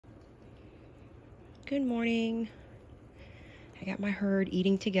Good morning. I got my herd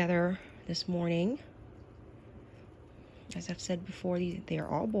eating together this morning. As I've said before, they are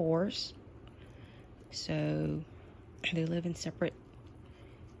all boars. So they live in separate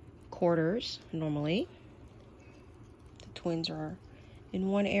quarters normally. The twins are in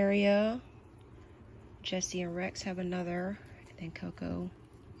one area. Jesse and Rex have another. And then Coco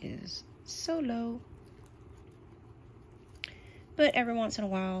is solo. But every once in a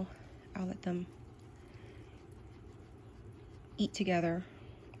while, I'll let them eat together.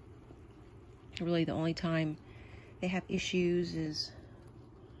 Really, the only time they have issues is,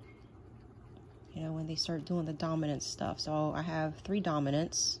 when they start doing the dominance stuff. So I have 3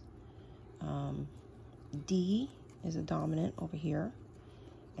 dominants. D is a dominant over here,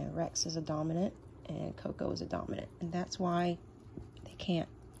 and Rex is a dominant, and Coco is a dominant. And that's why they can't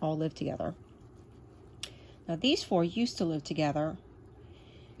all live together. Now, these 4 used to live together,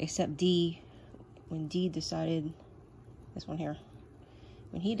 except D, when D decided, this one here,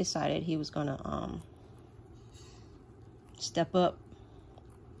 when he decided he was gonna step up,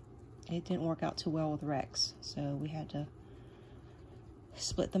 it didn't work out too well with Rex, so we had to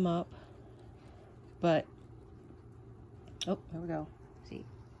split them up. But oh, there we go. See,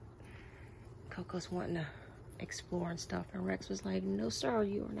 Coco's wanting to explore and stuff, and Rex was like, "No, sir,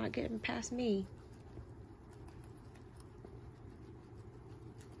 you are not getting past me."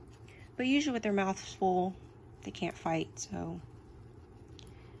 But usually with their mouths full, they can't fight, so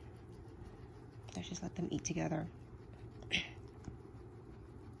let's just let them eat together.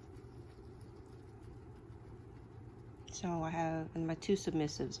 So I have, and my 2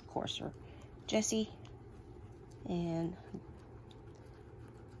 submissives, of course, are Jesse and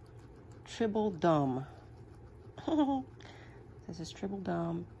Tribble Dumb. This is Tribble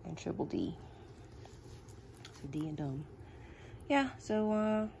Dumb and Tribble D. So D and Dumb. Yeah, so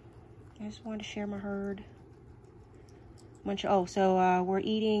I just wanted to share my herd. So we're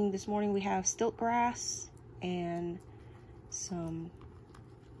eating this morning. We have Stiltgrass and some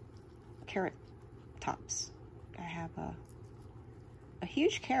carrot tops. I have a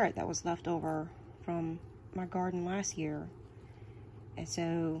huge carrot that was left over from my garden last year, and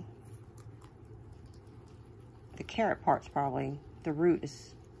so the carrot part's probably, the root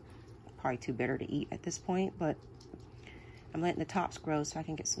is probably too bitter to eat at this point, but I'm letting the tops grow so I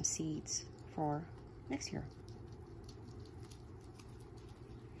can get some seeds for next year.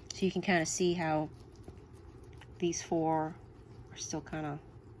 So you can kind of see how these 4 are still kind of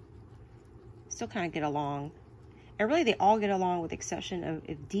get along. And really, they all get along, with the exception of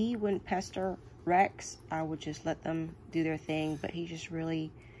if D wouldn't pester Rex, I would just let them do their thing. But he just really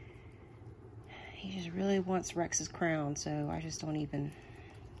wants Rex's crown, so I just don't even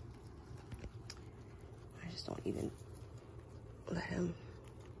let him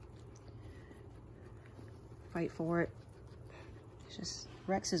fight for it. It's just,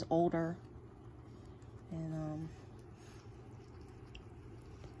 Rex is older, and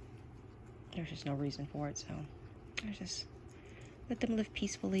there's just no reason for it, so I just let them live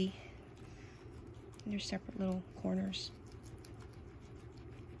peacefully in their separate little corners.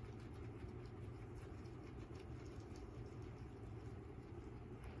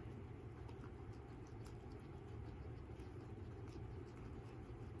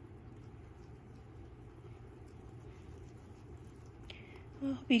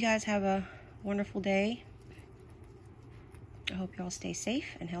 Well, I hope you guys have a wonderful day. I hope y'all stay safe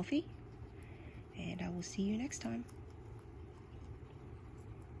and healthy, and I will see you next time.